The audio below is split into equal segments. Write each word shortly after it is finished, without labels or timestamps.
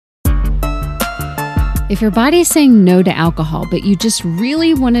If your body's saying no to alcohol, but you just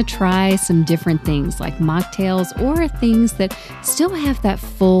really want to try some different things like mocktails or things that still have that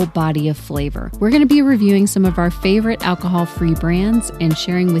full body of flavor, we're going to be reviewing some of our favorite alcohol-free brands and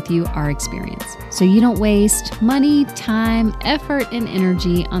sharing with you our experience. So you don't waste money, time, effort, and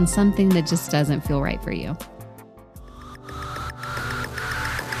energy on something that just doesn't feel right for you.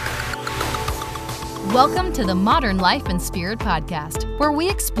 Welcome to the Modern Life and Spirit Podcast, where we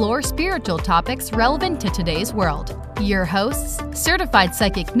explore spiritual topics relevant to today's world. Your hosts, certified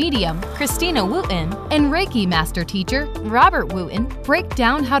psychic medium Christina Wooten and Reiki master teacher Robert Wooten, break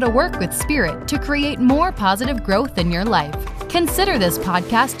down how to work with spirit to create more positive growth in your life. Consider this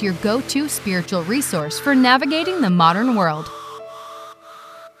podcast your go-to spiritual resource for navigating the modern world.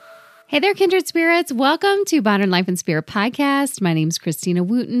 Hey there, kindred spirits. Welcome to Modern Life and Spirit Podcast. My name is Christina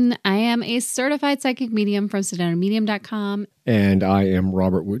Wooten. I am a certified psychic medium from SedonaMedium.com. And I am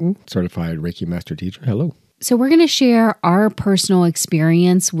Robert Wooten, certified Reiki master teacher. Hello. So we're going to share our personal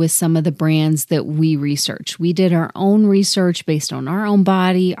experience with some of the brands that we researched. We did our own research based on our own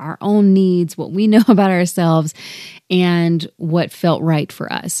body, our own needs, what we know about ourselves, and what felt right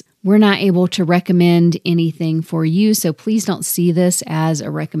for us. We're not able to recommend anything for you, so please don't see this as a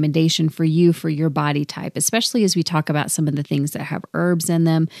recommendation for you for your body type, especially as we talk about some of the things that have herbs in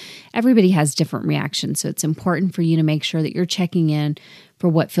them. Everybody has different reactions, so it's important for you to make sure that you're checking in for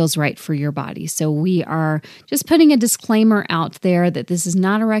what feels right for your body. So we are just putting a disclaimer out there that this is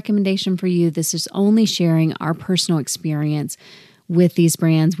not a recommendation for you. This is only sharing our personal experience with these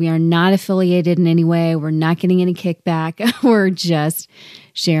brands. We are not affiliated in any way. We're not getting any kickback. We're just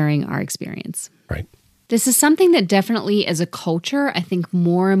sharing our experience. Right. This is something that definitely as a culture, I think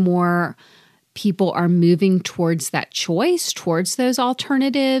more and more people are moving towards that choice, towards those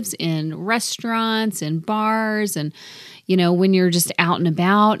alternatives in restaurants and bars. And, you know, when you're just out and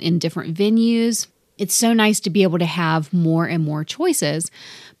about in different venues, it's so nice to be able to have more and more choices.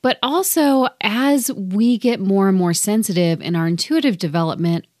 But also, as we get more and more sensitive in our intuitive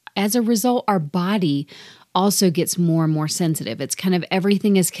development, as a result, our body also gets more and more sensitive. It's kind of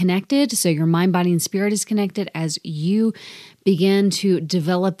everything is connected. So your mind, body, and spirit is connected. As you begin to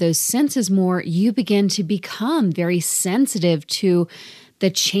develop those senses more, you begin to become very sensitive to the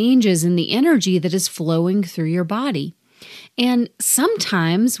changes in the energy that is flowing through your body. And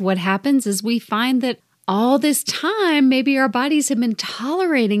sometimes what happens is we find that all this time, maybe our bodies have been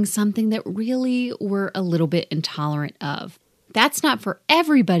tolerating something that really we're a little bit intolerant of. That's not for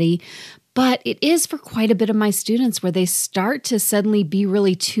everybody, but it is for quite a bit of my students where they start to suddenly be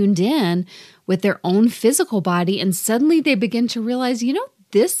really tuned in with their own physical body, and suddenly they begin to realize, you know,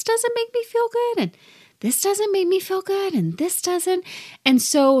 this doesn't make me feel good, and this doesn't make me feel good, and this doesn't. And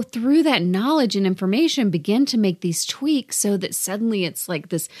so through that knowledge and information, begin to make these tweaks so that suddenly it's like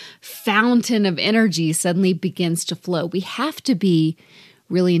this fountain of energy suddenly begins to flow. We have to be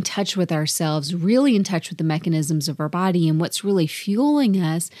really in touch with ourselves, really in touch with the mechanisms of our body and what's really fueling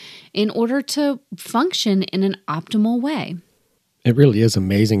us in order to function in an optimal way. It really is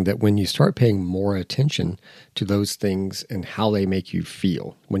amazing that when you start paying more attention to those things and how they make you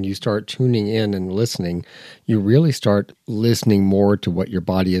feel, when you start tuning in and listening, you really start listening more to what your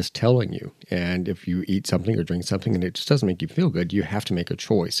body is telling you. And if you eat something or drink something and it just doesn't make you feel good, you have to make a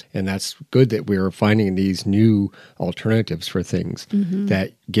choice. And that's good that we're finding these new alternatives for things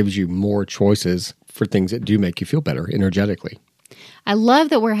that gives you more choices for things that do make you feel better energetically. I love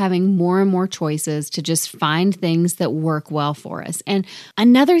that we're having more and more choices to just find things that work well for us. And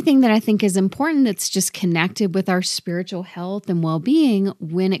another thing that I think is important that's just connected with our spiritual health and well-being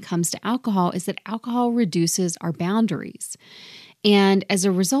when it comes to alcohol is that alcohol reduces our boundaries. And as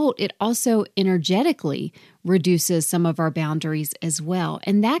a result, it also energetically reduces some of our boundaries as well.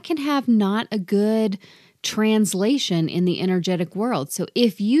 And that can have not a good translation in the energetic world. So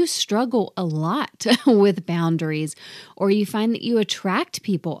if you struggle a lot with boundaries, or you find that you attract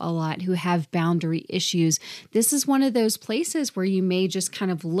people a lot who have boundary issues, this is one of those places where you may just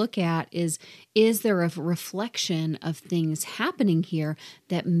kind of look at is there a reflection of things happening here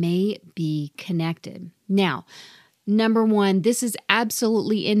that may be connected? Now, number one, this is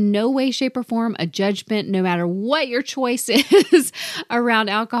absolutely in no way, shape, or form a judgment, no matter what your choice is around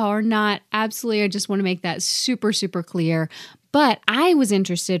alcohol or not. Absolutely, I just want to make that super, super clear. But I was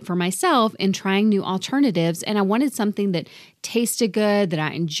interested for myself in trying new alternatives, and I wanted something that tasted good, that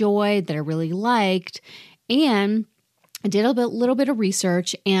I enjoyed, that I really liked, and I did a little bit of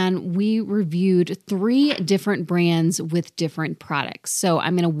research, and we reviewed 3 different brands with different products. So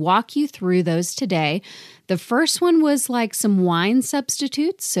I'm going to walk you through those today. The first one was like some wine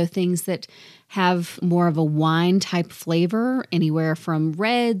substitutes, so things that have more of a wine type flavor, anywhere from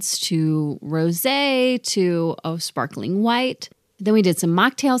reds to rosé to sparkling white. Then we did some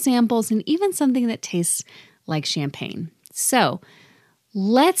mocktail samples and even something that tastes like champagne. So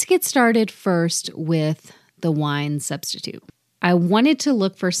let's get started first with the wine substitute. I wanted to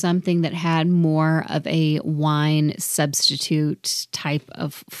look for something that had more of a wine substitute type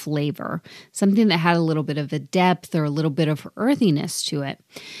of flavor, something that had a little bit of a depth or a little bit of earthiness to it.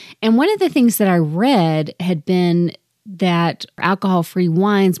 And one of the things that I read had been that alcohol-free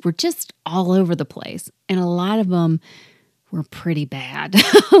wines were just all over the place, and a lot of them were pretty bad.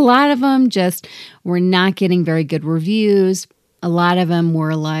 A lot of them just were not getting very good reviews. A lot of them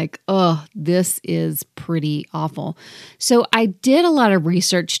were like, oh, this is pretty awful. So I did a lot of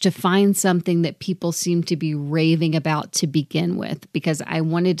research to find something that people seem to be raving about to begin with, because I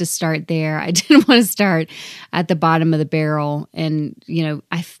wanted to start there. I didn't want to start at the bottom of the barrel. And,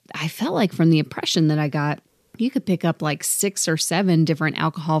 I felt like from the impression that I got, you could pick up like 6 or 7 different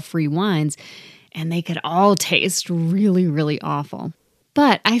alcohol-free wines, and they could all taste really, really awful.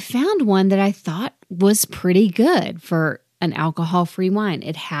 But I found one that I thought was pretty good for an alcohol-free wine.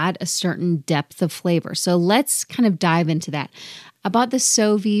 It had a certain depth of flavor. So let's kind of dive into that. I bought the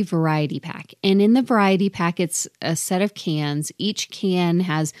Sauvy variety pack. And in the variety pack, it's a set of cans. Each can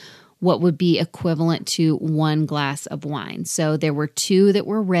has what would be equivalent to 1 glass of wine. So there were 2 that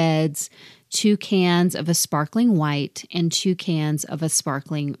were reds, 2 cans of a sparkling white, and 2 cans of a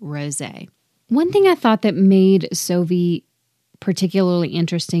sparkling rosé. One thing I thought that made Sauvy particularly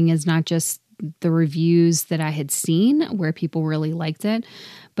interesting is not just the reviews that I had seen where people really liked it,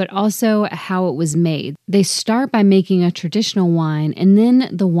 but also how it was made. They start by making a traditional wine, and then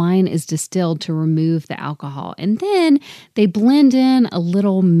the wine is distilled to remove the alcohol. And then they blend in a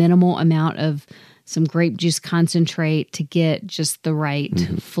little minimal amount of some grape juice concentrate to get just the right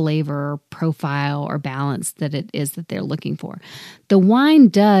flavor profile or balance that it is that they're looking for. The wine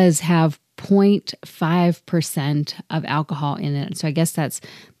does have 0.5% of alcohol in it. So I guess that's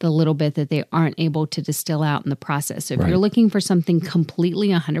the little bit that they aren't able to distill out in the process. So if you're looking for something completely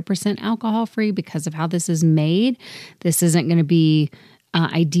 100% alcohol-free because of how this is made, this isn't going to be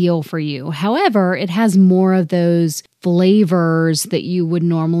ideal for you. However, it has more of those flavors that you would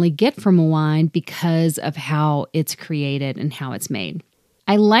normally get from a wine because of how it's created and how it's made.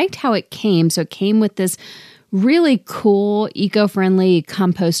 I liked how it came. So it came with this really cool, eco-friendly,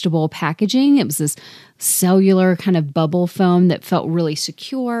 compostable packaging. It was this cellular kind of bubble foam that felt really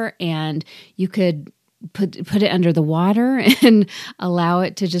secure, and you could put it under the water and allow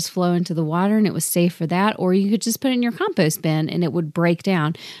it to just flow into the water, and it was safe for that. Or you could just put it in your compost bin and it would break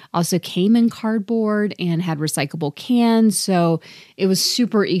down. Also came in cardboard and had recyclable cans, so it was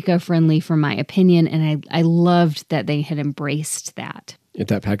super eco-friendly for my opinion, and I loved that they had embraced that. If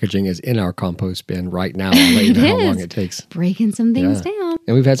that packaging is in our compost bin right now, I'll let you know how long it takes. Breaking some things down.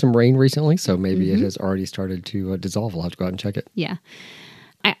 And we've had some rain recently, so maybe it has already started to dissolve. We'll have to go out and check it. Yeah.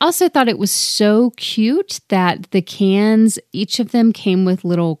 I also thought it was so cute that the cans, each of them came with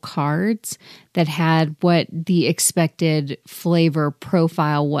little cards that had what the expected flavor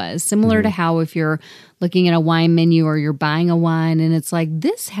profile was. Similar to how if you're looking at a wine menu or you're buying a wine and it's like,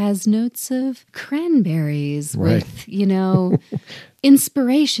 this has notes of cranberries with,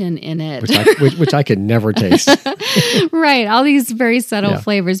 inspiration in it. Which I could never taste. Right. All these very subtle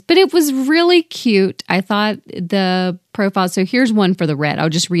flavors. But it was really cute. I thought the profile. So here's one for the red. I'll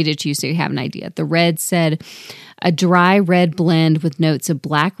just read it to you so you have an idea. The red said, a dry red blend with notes of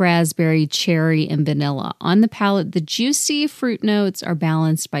black raspberry, cherry, and vanilla. On the palate, the juicy fruit notes are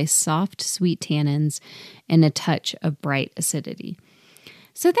balanced by soft, sweet tannins and a touch of bright acidity.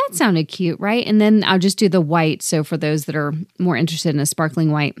 So that sounded cute, right? And then I'll just do the white. So for those that are more interested in a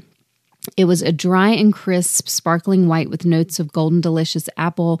sparkling white, it was a dry and crisp sparkling white with notes of golden delicious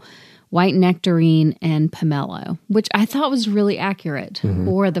apple, white nectarine, and pomelo, which I thought was really accurate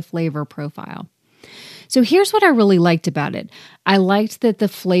for the flavor profile. So here's what I really liked about it. I liked that the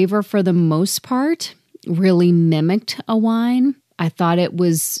flavor, for the most part, really mimicked a wine. I thought it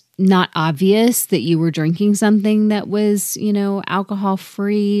was not obvious that you were drinking something that was,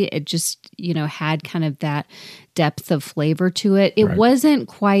 alcohol-free. It just, had kind of that depth of flavor to it. It wasn't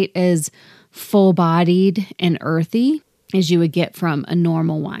quite as full-bodied and earthy as you would get from a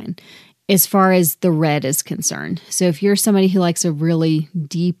normal wine, as far as the red is concerned. So if you're somebody who likes a really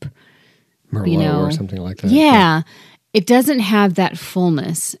deep Merlot or something like that. Yeah. It doesn't have that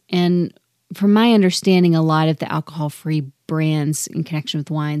fullness. And from my understanding, a lot of the alcohol-free brands in connection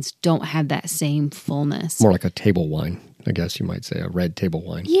with wines don't have that same fullness. More like a table wine, I guess you might say, a red table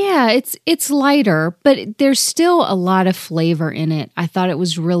wine. Yeah, it's lighter, but there's still a lot of flavor in it. I thought it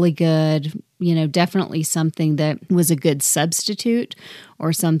was really good. Definitely something that was a good substitute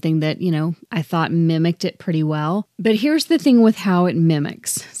or something that, I thought mimicked it pretty well. But here's the thing with how it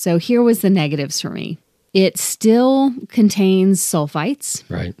mimics. So here was the negatives for me. It still contains sulfites.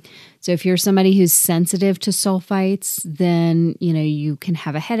 Right. So if you're somebody who's sensitive to sulfites, then, you can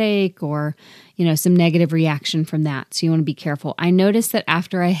have a headache or, some negative reaction from that. So you want to be careful. I noticed that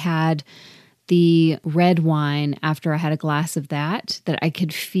after I had the red wine, after I had a glass of that I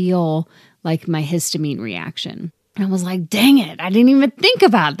could feel like my histamine reaction. And I was like, dang it, I didn't even think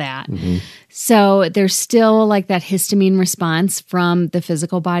about that. Mm-hmm. So there's still like that histamine response from the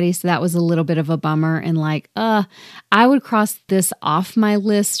physical body. So that was a little bit of a bummer. And I would cross this off my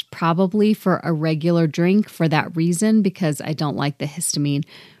list probably for a regular drink for that reason, because I don't like the histamine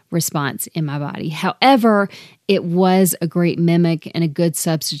response in my body. However, it was a great mimic and a good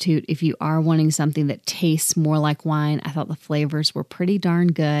substitute if you are wanting something that tastes more like wine. I thought the flavors were pretty darn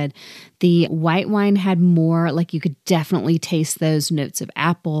good. The white wine had more, you could definitely taste those notes of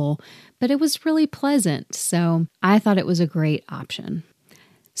apple, but it was really pleasant. So I thought it was a great option.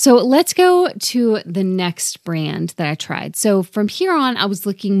 So let's go to the next brand that I tried. So from here on, I was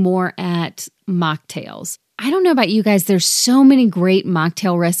looking more at mocktails. I don't know about you guys, there's so many great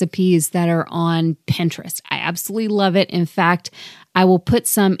mocktail recipes that are on Pinterest. I absolutely love it. In fact, I will put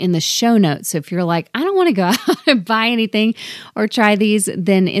some in the show notes. So if you're like, I don't want to go out and buy anything or try these,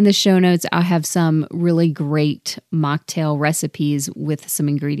 then in the show notes, I'll have some really great mocktail recipes with some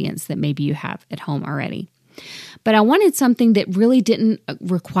ingredients that maybe you have at home already. But I wanted something that really didn't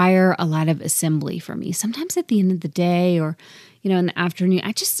require a lot of assembly for me. Sometimes at the end of the day or in the afternoon,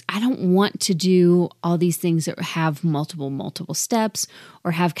 I don't want to do all these things that have multiple steps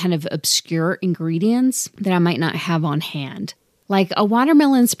or have kind of obscure ingredients that I might not have on hand. Like a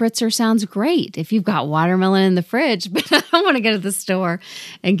watermelon spritzer sounds great if you've got watermelon in the fridge, but I don't want to go to the store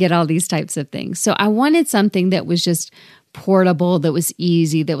and get all these types of things. So I wanted something that was just portable, that was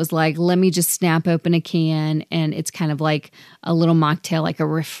easy, that was like, let me just snap open a can and it's kind of like a little mocktail, like a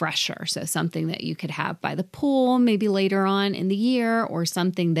refresher. So something that you could have by the pool, maybe later on in the year, or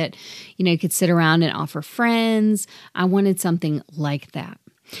something that, you could sit around and offer friends. I wanted something like that.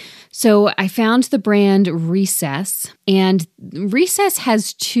 So I found the brand Recess, and Recess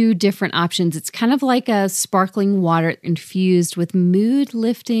has two different options. It's kind of like a sparkling water infused with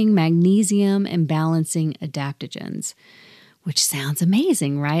mood-lifting, magnesium, and balancing adaptogens, which sounds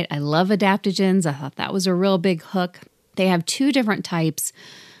amazing, right? I love adaptogens. I thought that was a real big hook. They have two different types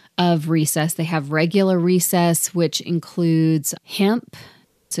of Recess. They have regular Recess, which includes hemp,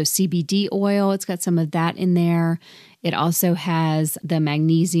 so CBD oil. It's got some of that in there. It also has the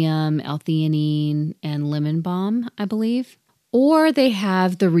magnesium, L-theanine, and lemon balm, I believe. Or they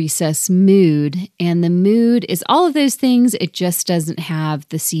have the Recess Mood, and the Mood is all of those things. It just doesn't have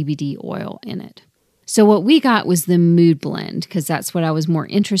the CBD oil in it. So what we got was the Mood Blend, because that's what I was more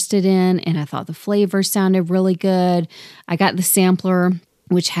interested in, and I thought the flavor sounded really good. I got the sampler,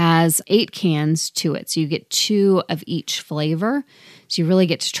 which has 8 cans to it. So you get 2 of each flavor. So you really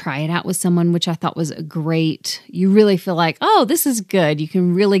get to try it out with someone, which I thought was a great, you really feel like, oh, this is good. You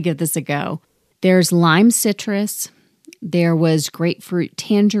can really give this a go. There's lime citrus. There was grapefruit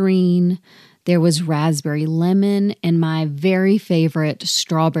tangerine. There was raspberry lemon. And my very favorite,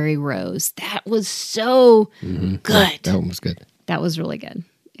 strawberry rose. That was so good. That one was good. That was really good.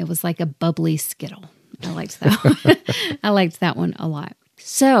 It was like a bubbly Skittle. I liked that. I liked that one a lot.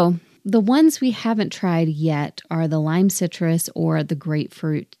 So the ones we haven't tried yet are the lime citrus or the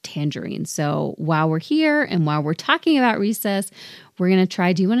grapefruit tangerine. So while we're here and while we're talking about Recess, we're going to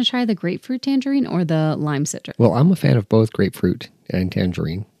try, do you want to try the grapefruit tangerine or the lime citrus? Well, I'm a fan of both grapefruit and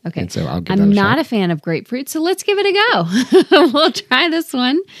tangerine. Okay. And so I'll give that I'm a not shot. a fan of grapefruit, so let's give it a go. We'll try this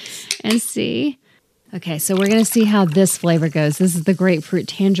one and see. Okay, so we're going to see how this flavor goes. This is the grapefruit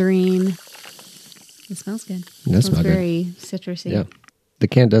tangerine. It smells good. It smells very citrusy. Yeah. The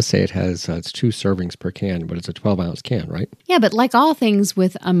can does say it has it's 2 servings per can, but it's a 12-ounce can, right? Yeah, but like all things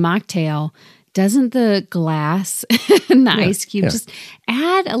with a mocktail, doesn't the glass and the ice cube just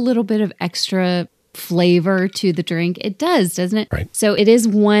add a little bit of extra flavor to the drink? It does, doesn't it? Right. So it is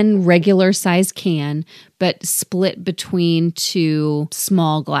one regular size can, but split between 2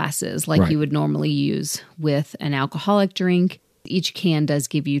 small glasses like you would normally use with an alcoholic drink. Each can does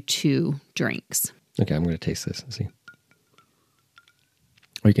give you 2 drinks. Okay, I'm going to taste this and see.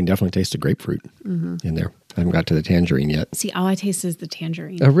 Oh, you can definitely taste the grapefruit in there. I haven't got to the tangerine yet. See, all I taste is the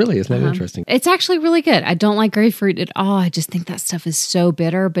tangerine. Oh, really? Isn't that interesting? It's actually really good. I don't like grapefruit at all. I just think that stuff is so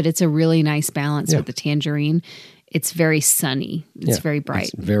bitter, but it's a really nice balance with the tangerine. It's very sunny. It's very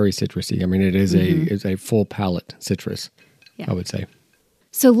bright. It's very citrusy. I mean, it is a full palate citrus, I would say.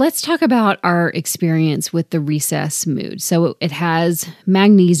 So let's talk about our experience with the Recess Mood. So it has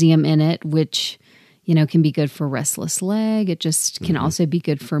magnesium in it, which, you know, can be good for restless leg. It just can also be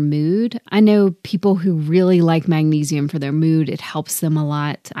good for mood. I know people who really like magnesium for their mood. It helps them a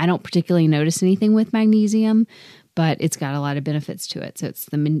lot. I don't particularly notice anything with magnesium, but it's got a lot of benefits to it. So it's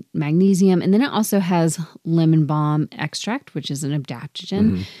the magnesium. And then it also has lemon balm extract, which is an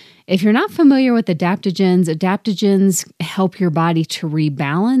adaptogen. If you're not familiar with adaptogens help your body to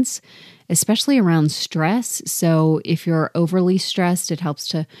rebalance, especially around stress. So if you're overly stressed, it helps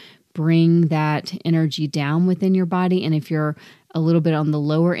to bring that energy down within your body. And if you're a little bit on the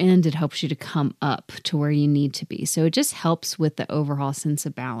lower end, it helps you to come up to where you need to be. So it just helps with the overall sense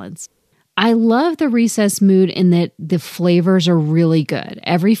of balance. I love the Recess Mood in that the flavors are really good.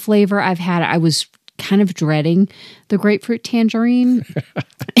 Every flavor I've had, I was kind of dreading the grapefruit tangerine.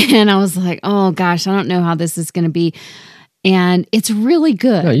 And I was like, oh gosh, I don't know how this is going to be. And it's really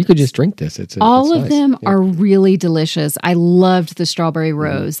good. No, you could just drink this. All of nice. them are really delicious. I loved the strawberry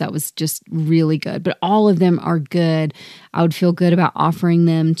rose. That was just really good. But all of them are good. I would feel good about offering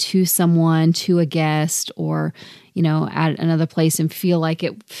them to someone, to a guest, or, you know, at another place and feel like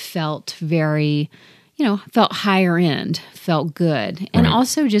it felt very, you know, felt higher end, felt good. And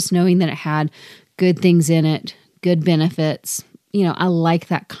also just knowing that it had good things in it, good benefits. You know, I like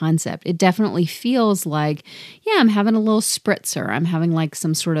that concept. It definitely feels like, yeah, I'm having a little spritzer. I'm having like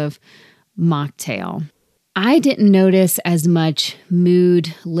some sort of mocktail. I didn't notice as much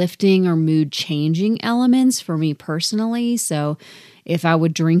mood lifting or mood changing elements for me personally. So if I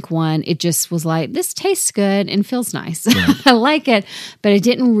would drink one, it just was like, this tastes good and feels nice. I like it, but I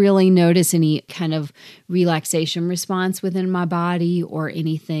didn't really notice any kind of relaxation response within my body or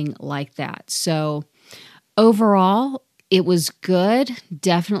anything like that. So overall, it was good.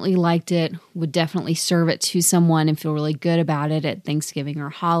 Definitely liked it. Would definitely serve it to someone and feel really good about it at Thanksgiving or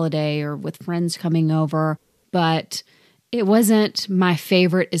holiday or with friends coming over. But it wasn't my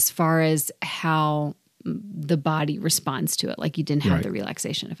favorite as far as how the body responds to it. Like you didn't have the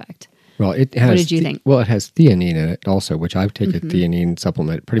relaxation effect. Well, it has. What did you think? Well, it has theanine in it also, which I take a theanine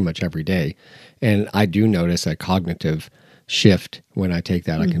supplement pretty much every day. And I do notice a cognitive shift when I take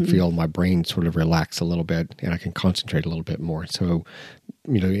that. I can feel my brain sort of relax a little bit and I can concentrate a little bit more. So,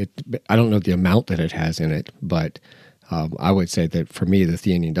 you know, I don't know the amount that it has in it, but I would say that for me, the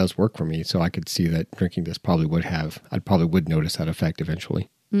theanine does work for me. So I could see that drinking this probably would notice that effect eventually.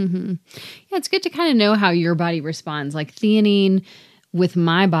 Yeah, it's good to kind of know how your body responds. Like theanine with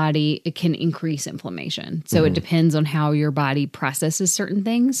my body, it can increase inflammation. So it depends on how your body processes certain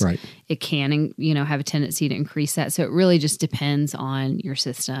things. Right. It can, you know, have a tendency to increase that. So it really just depends on your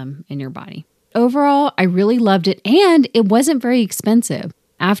system and your body. Overall, I really loved it, and it wasn't very expensive.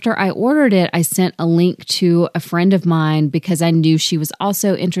 After I ordered it, I sent a link to a friend of mine because I knew she was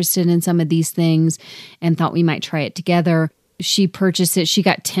also interested in some of these things and thought we might try it together. She purchased it. She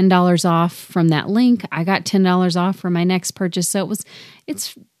got $10 off from that link. I got $10 off for my next purchase. So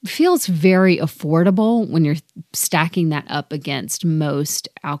it feels very affordable when you're stacking that up against most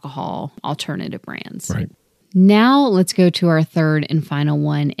alcohol alternative brands. Right. Now let's go to our third and final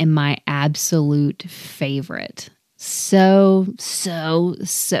one and my absolute favorite. So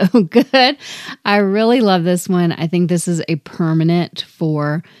good. I really love this one. I think this is a permanent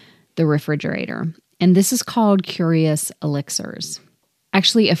for the refrigerator. And this is called Curious Elixirs.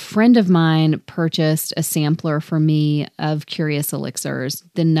 Actually, a friend of mine purchased a sampler for me of Curious Elixirs,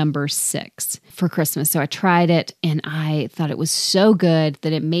 the number 6, for Christmas. So I tried it and I thought it was so good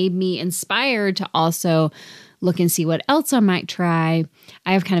that it made me inspired to also look and see what else I might try.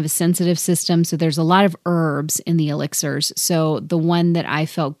 I have kind of a sensitive system, so there's a lot of herbs in the elixirs. So the one that I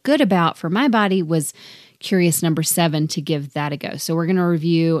felt good about for my body was Curious number 7, to give that a go. So we're going to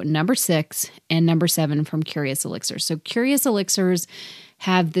review number 6 and number 7 from Curious Elixirs. So Curious Elixirs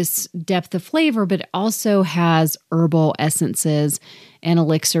have this depth of flavor, but it also has herbal essences and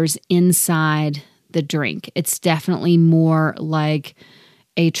elixirs inside the drink. It's definitely more like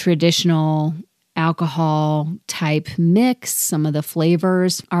a traditional alcohol type mix. Some of the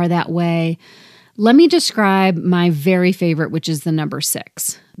flavors are that way. Let me describe my very favorite, which is the number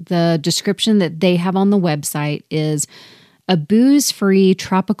 6. The description that they have on the website is a booze-free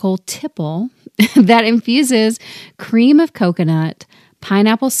tropical tipple that infuses cream of coconut,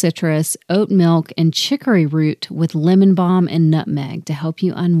 pineapple citrus, oat milk, and chicory root with lemon balm and nutmeg to help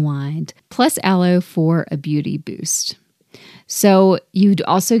you unwind, plus aloe for a beauty boost. So you'd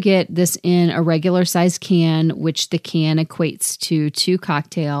also get this in a regular size can, which the can equates to 2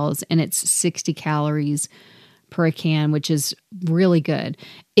 cocktails, and it's 60 calories per can, which is really good.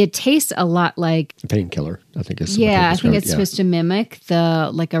 It tastes a lot like painkiller, I think it's supposed to mimic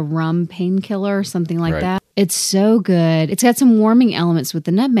like a rum painkiller or something like that. It's so good. It's got some warming elements with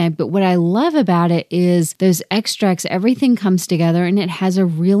the nutmeg, but what I love about it is those extracts, everything comes together and it has a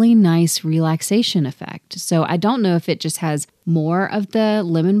really nice relaxation effect. So I don't know if it just has more of the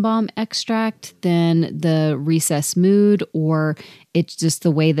lemon balm extract than the recess mood, or it's just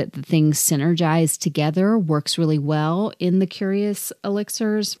the way that the things synergize together works really well in the Curious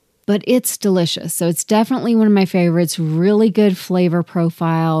elixirs. But it's delicious. So it's definitely one of my favorites. Really good flavor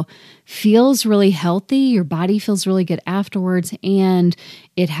profile. Feels really healthy. Your body feels really good afterwards. And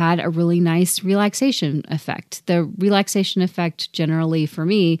it had a really nice relaxation effect. The relaxation effect generally for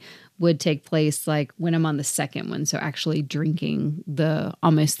me would take place like when I'm on the second one. So actually drinking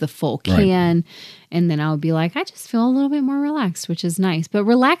almost the full can. Right. And then I would be like, I just feel a little bit more relaxed, which is nice. But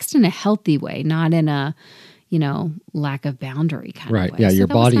relaxed in a healthy way, not in a lack of boundary kind of way. Right. Yeah, so your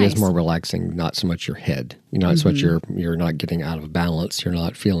body is more relaxing, not so much your head. Not so much you're not getting out of balance. You're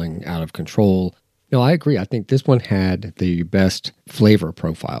not feeling out of control. No, I agree. I think this one had the best flavor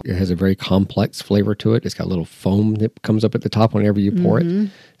profile. It has a very complex flavor to it. It's got a little foam that comes up at the top whenever you pour it.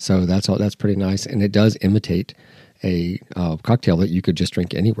 So that's pretty nice. And it does imitate a cocktail that you could just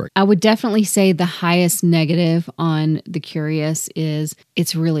drink anywhere. I would definitely say the highest negative on the Curious is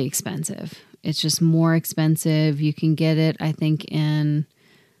it's really expensive. It's just more expensive. You can get it, I think, in,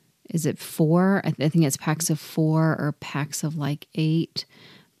 is it 4? I think it's packs of 4 or packs of like 8.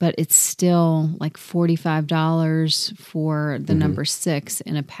 But it's still like $45 for the number 6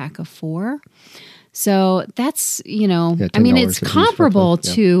 in a pack of 4. So that's, it's comparable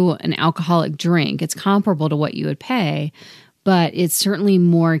to an alcoholic drink. It's comparable to what you would pay, but it's certainly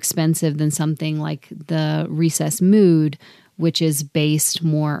more expensive than something like the Recess Mood, which is based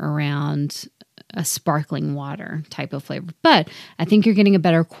more around a sparkling water type of flavor. But I think you're getting a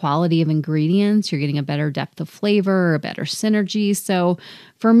better quality of ingredients. You're getting a better depth of flavor, a better synergy. So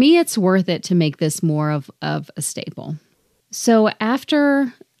for me, it's worth it to make this more of a staple. So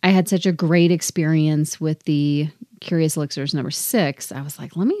after I had such a great experience with the Curious Elixirs number 6, I was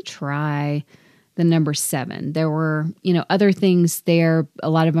like, let me try the number 7. There were, other things there. A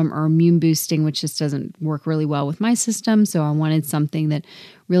lot of them are immune boosting, which just doesn't work really well with my system. So I wanted something that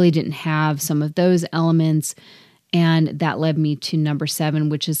really didn't have some of those elements. And that led me to number 7,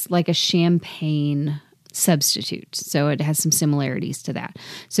 which is like a champagne substitute. So it has some similarities to that.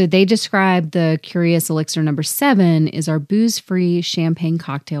 So they describe the Curious Elixir number 7 is our booze-free champagne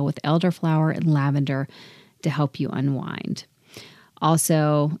cocktail with elderflower and lavender to help you unwind.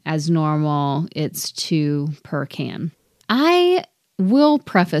 Also, as normal, it's 2 per can. I will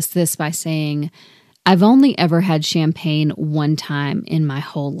preface this by saying I've only ever had champagne one time in my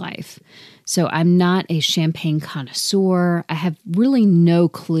whole life. So I'm not a champagne connoisseur. I have really no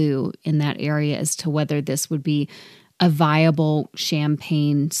clue in that area as to whether this would be a viable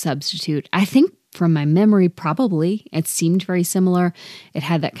champagne substitute. I think from my memory, probably. It seemed very similar. It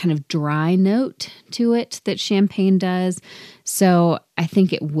had that kind of dry note to it that champagne does. So I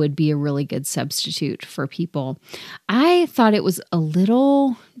think it would be a really good substitute for people. I thought it was a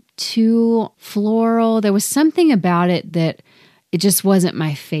little too floral. There was something about it that it just wasn't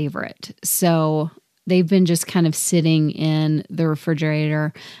my favorite. So they've been just kind of sitting in the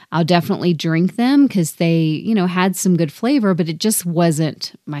refrigerator. I'll definitely drink them because they, had some good flavor, but it just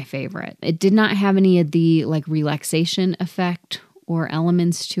wasn't my favorite. It did not have any of the like relaxation effect or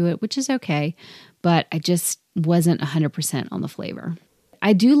elements to it, which is okay, but I just wasn't 100% on the flavor.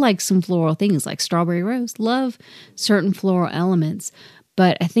 I do like some floral things like strawberry rose, love certain floral elements,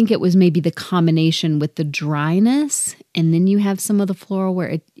 but I think it was maybe the combination with the dryness, and then you have some of the floral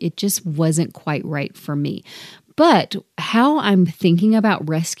where it just wasn't quite right for me. But how I'm thinking about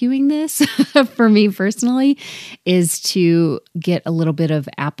rescuing this for me personally is to get a little bit of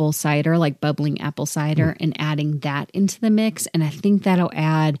apple cider, like bubbling apple cider, and adding that into the mix. And I think that'll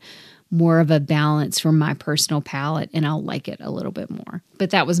add more of a balance for my personal palate, and I'll like it a little bit more.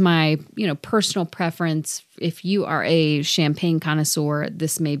 But that was my, personal preference. If you are a champagne connoisseur,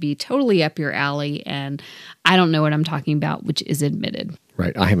 this may be totally up your alley, and I don't know what I'm talking about, which is admitted.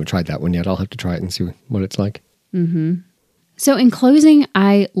 Right. I haven't tried that one yet. I'll have to try it and see what it's like. Mm-hmm. So in closing,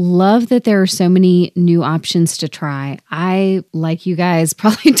 I love that there are so many new options to try. I, like you guys,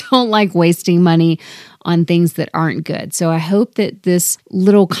 probably don't like wasting money on things that aren't good. So I hope that this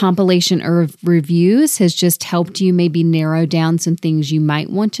little compilation of reviews has just helped you maybe narrow down some things you might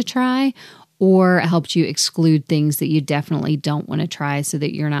want to try, or helped you exclude things that you definitely don't want to try so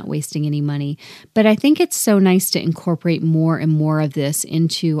that you're not wasting any money. But I think it's so nice to incorporate more and more of this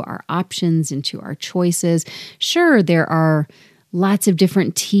into our options, into our choices. Sure, there are lots of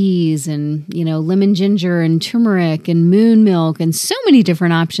different teas and, lemon ginger and turmeric and moon milk and so many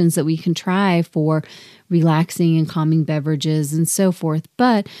different options that we can try for relaxing and calming beverages and so forth.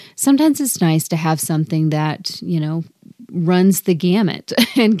 But sometimes it's nice to have something that, runs the gamut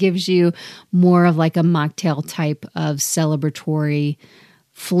and gives you more of like a mocktail type of celebratory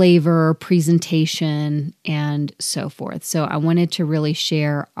flavor, presentation, and so forth. So I wanted to really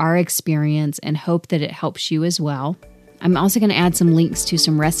share our experience and hope that it helps you as well. I'm also going to add some links to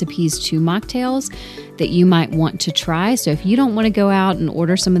some recipes to mocktails that you might want to try. So if you don't want to go out and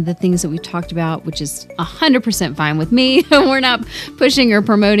order some of the things that we talked about, which is 100% fine with me, we're not pushing or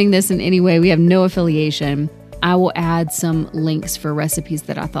promoting this in any way. We have no affiliation. I will add some links for recipes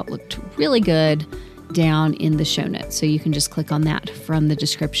that I thought looked really good down in the show notes. So you can just click on that from the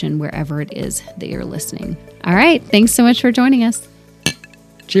description wherever it is that you're listening. All right. Thanks so much for joining us.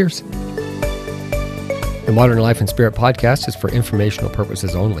 Cheers. The Modern Life and Spirit podcast is for informational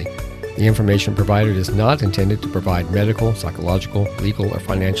purposes only. The information provided is not intended to provide medical, psychological, legal, or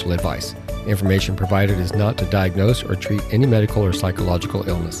financial advice. The information provided is not to diagnose or treat any medical or psychological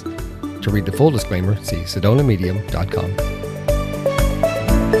illness. To read the full disclaimer, see sedonamedium.com.